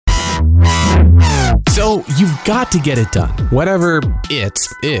So you've got to get it done, whatever it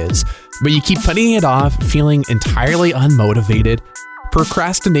is, but you keep putting it off, feeling entirely unmotivated.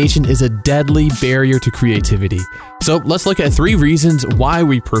 Procrastination is a deadly barrier to creativity. So let's look at 3 reasons why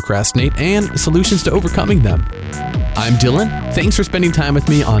we procrastinate and solutions to overcoming them. I'm Dylan. Thanks for spending time with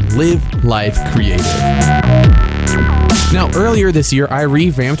me on Live Life Creative. Now, earlier this year, I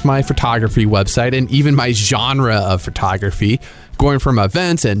revamped my photography website and even my genre of photography, going from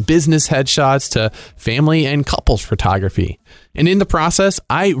events and business headshots to family and couples photography. And in the process,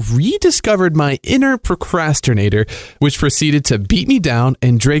 I rediscovered my inner procrastinator, which proceeded to beat me down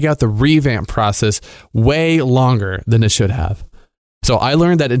and drag out the revamp process way longer than it should have. So I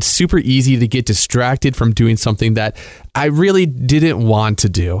learned that it's super easy to get distracted from doing something that I really didn't want to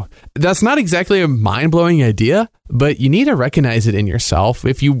do. That's not exactly a mind-blowing idea, but you need to recognize it in yourself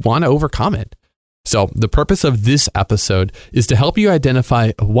if you want to overcome it. So the purpose of this episode is to help you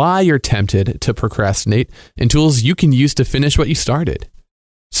identify why you're tempted to procrastinate and tools you can use to finish what you started.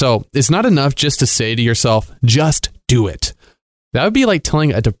 So it's not enough just to say to yourself, just do it. That would be like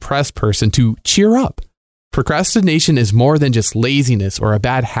telling a depressed person to cheer up. Procrastination is more than just laziness or a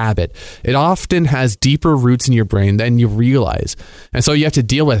bad habit. It often has deeper roots in your brain than you realize. And so you have to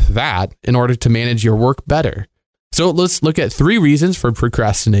deal with that in order to manage your work better. So let's look at 3 reasons for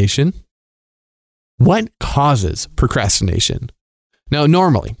procrastination. What causes procrastination? Now,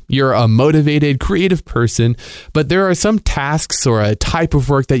 normally, you're a motivated, creative person, but there are some tasks or a type of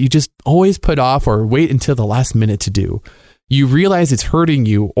work that you just always put off or wait until the last minute to do. You realize it's hurting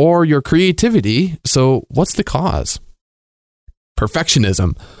you or your creativity, so what's the cause?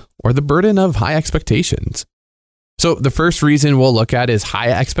 Perfectionism, or the burden of high expectations. So the first reason we'll look at is high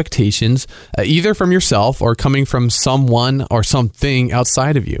expectations, either from yourself or coming from someone or something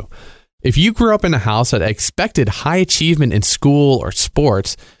outside of you. If you grew up in a house that expected high achievement in school or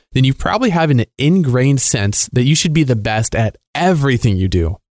sports, then you probably have an ingrained sense that you should be the best at everything you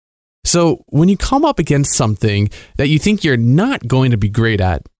do. So when you come up against something that you think you're not going to be great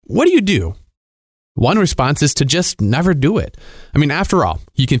at, what do? One response is to just never do it. I mean, after all,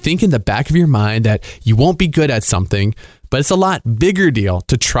 you can think in the back of your mind that you won't be good at something, but it's a lot bigger deal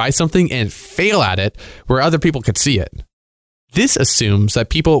to try something and fail at it where other people could see it. This assumes that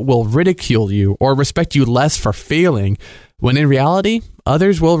people will ridicule you or respect you less for failing, when in reality,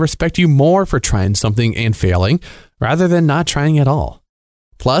 others will respect you more for trying something and failing rather than not trying at all.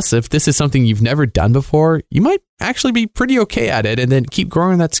 Plus, if this is something you've never done before, you might actually be pretty okay at it and then keep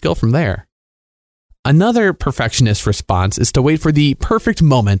growing that skill from there. Another perfectionist response is to wait for the perfect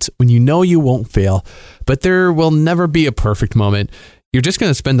moment when you know you won't fail, but there will never be a perfect moment. You're just going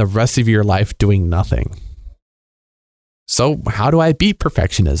to spend the rest of your life doing nothing. So how do I beat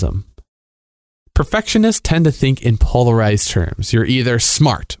perfectionism? Perfectionists tend to think in polarized terms. You're either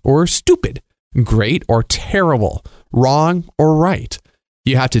smart or stupid, great or terrible, wrong or right.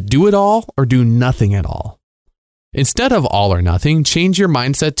 You have to do it all or do nothing at all. Instead of all or nothing, change your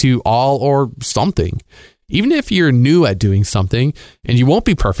mindset to all or something. Even if you're new at doing something and you won't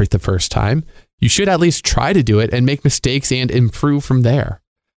be perfect the first time, you should at least try to do it and make mistakes and improve from there.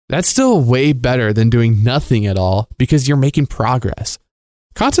 That's still way better than doing nothing at all because you're making progress.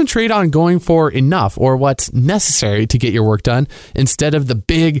 Concentrate on going for enough or what's necessary to get your work done instead of the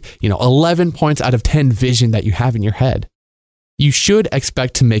big, 11 points out of 10 vision that you have in your head. You should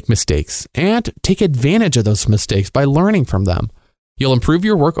expect to make mistakes and take advantage of those mistakes by learning from them. You'll improve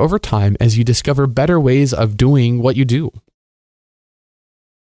your work over time as you discover better ways of doing what you do.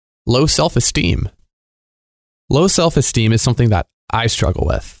 Low self-esteem. Low self-esteem is something that I struggle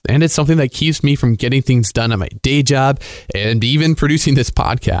with, and it's something that keeps me from getting things done at my day job and even producing this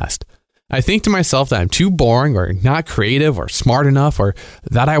podcast. I think to myself that I'm too boring or not creative or smart enough or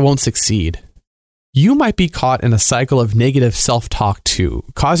that I won't succeed. You might be caught in a cycle of negative self-talk too,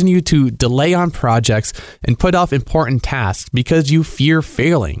 causing you to delay on projects and put off important tasks because you fear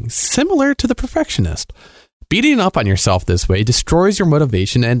failing, similar to the perfectionist. Beating up on yourself this way destroys your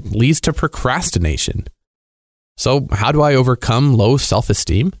motivation and leads to procrastination. So how do I overcome low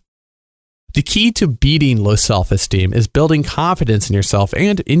self-esteem? The key to beating low self-esteem is building confidence in yourself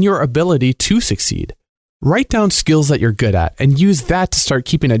and in your ability to succeed. Write down skills that you're good at and use that to start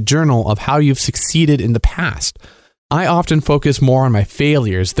keeping a journal of how you've succeeded in the past. I often focus more on my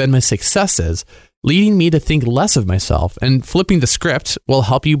failures than my successes, leading me to think less of myself, and flipping the script will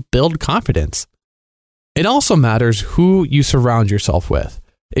help you build confidence. It also matters who you surround yourself with.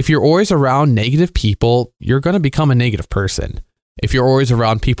 If you're always around negative people, you're going to become a negative person. If you're always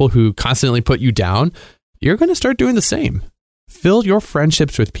around people who constantly put you down, you're going to start doing the same. Fill your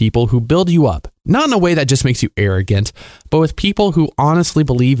friendships with people who build you up, Not in a way that just makes you arrogant, but with people who honestly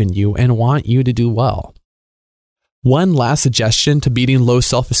believe in you and want you to do well. One last suggestion to beating low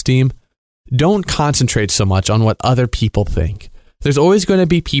self-esteem: don't concentrate so much on what other people think. There's always going to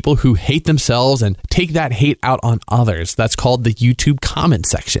be people who hate themselves and take that hate out on others. That's called the YouTube comment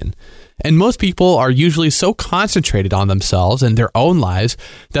section. And most people are usually so concentrated on themselves and their own lives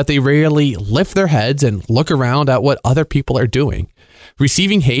that they rarely lift their heads and look around at what other people are doing.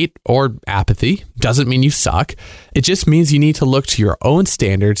 Receiving hate or apathy doesn't mean you suck. It just means you need to look to your own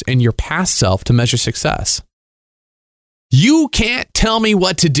standards and your past self to measure success. You can't tell me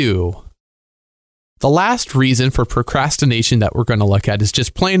what to do. The last reason for procrastination that we're going to look at is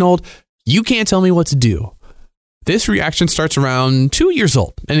just plain old, you can't tell me what to do. This reaction starts around 2 years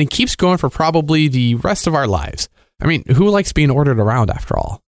old, and it keeps going for probably the rest of our lives. I mean, who likes being ordered around after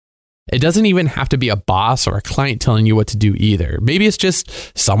all? It doesn't even have to be a boss or a client telling you what to do either. Maybe it's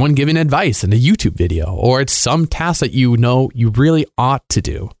just someone giving advice in a YouTube video, or it's some task that you know you really ought to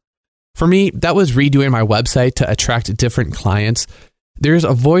do. For me, that was redoing my website to attract different clients. There's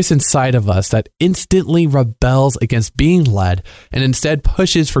a voice inside of us that instantly rebels against being led and instead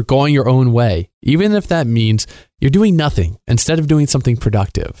pushes for going your own way, even if that means you're doing nothing instead of doing something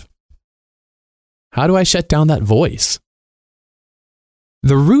productive. How do I shut down that voice?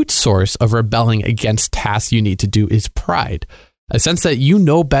 The root source of rebelling against tasks you need to do is pride, a sense that you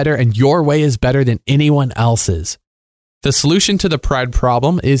know better and your way is better than anyone else's. The solution to the pride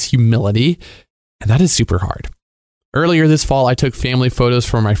problem is humility, and that is super hard. Earlier this fall, I took family photos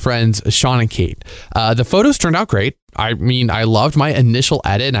for my friends, Sean and Kate. The photos turned out great. I mean, I loved my initial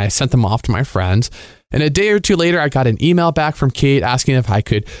edit and I sent them off to my friends. And a day or two later, I got an email back from Kate asking if I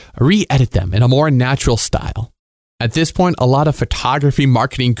could re-edit them in a more natural style. At this point, a lot of photography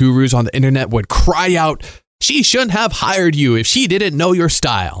marketing gurus on the internet would cry out, "She shouldn't have hired you if she didn't know your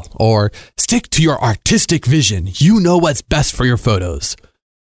style," or "Stick to your artistic vision. You know what's best for your photos."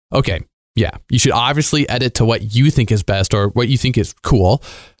 Okay. Yeah, you should obviously edit to what you think is best or what you think is cool.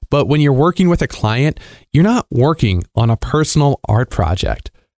 But when you're working with a client, you're not working on a personal art project.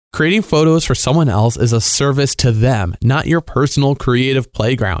 Creating photos for someone else is a service to them, not your personal creative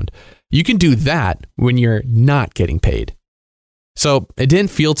playground. You can do that when you're not getting paid. So it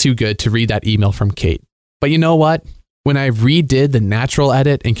didn't feel too good to read that email from Kate. But you know what? When I redid the natural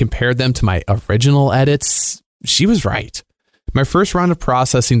edit and compared them to my original edits, she was right. My first round of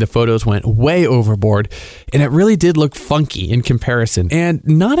processing the photos went way overboard, and it really did look funky in comparison, and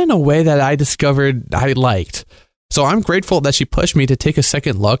not in a way that I discovered I liked. So I'm grateful that she pushed me to take a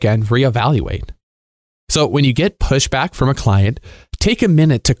second look and reevaluate. So when you get pushback from a client, take a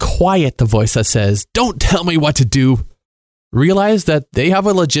minute to quiet the voice that says, "Don't tell me what to do." Realize that they have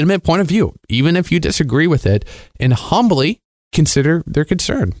a legitimate point of view, even if you disagree with it, and humbly consider their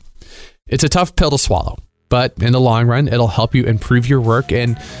concern. It's a tough pill to swallow, but in the long run, it'll help you improve your work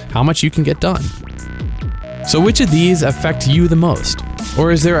and how much you can get done. So which of these affect you the most?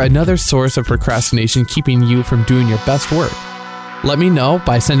 Or is there another source of procrastination keeping you from doing your best work? Let me know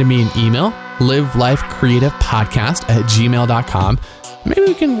by sending me an email, livelifecreativepodcast@gmail.com. Maybe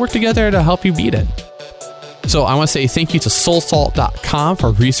we can work together to help you beat it. So I want to say thank you to soulsalt.com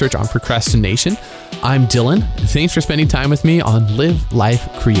for research on procrastination. I'm Dylan. Thanks for spending time with me on Live Life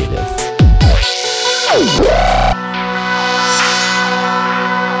Creative.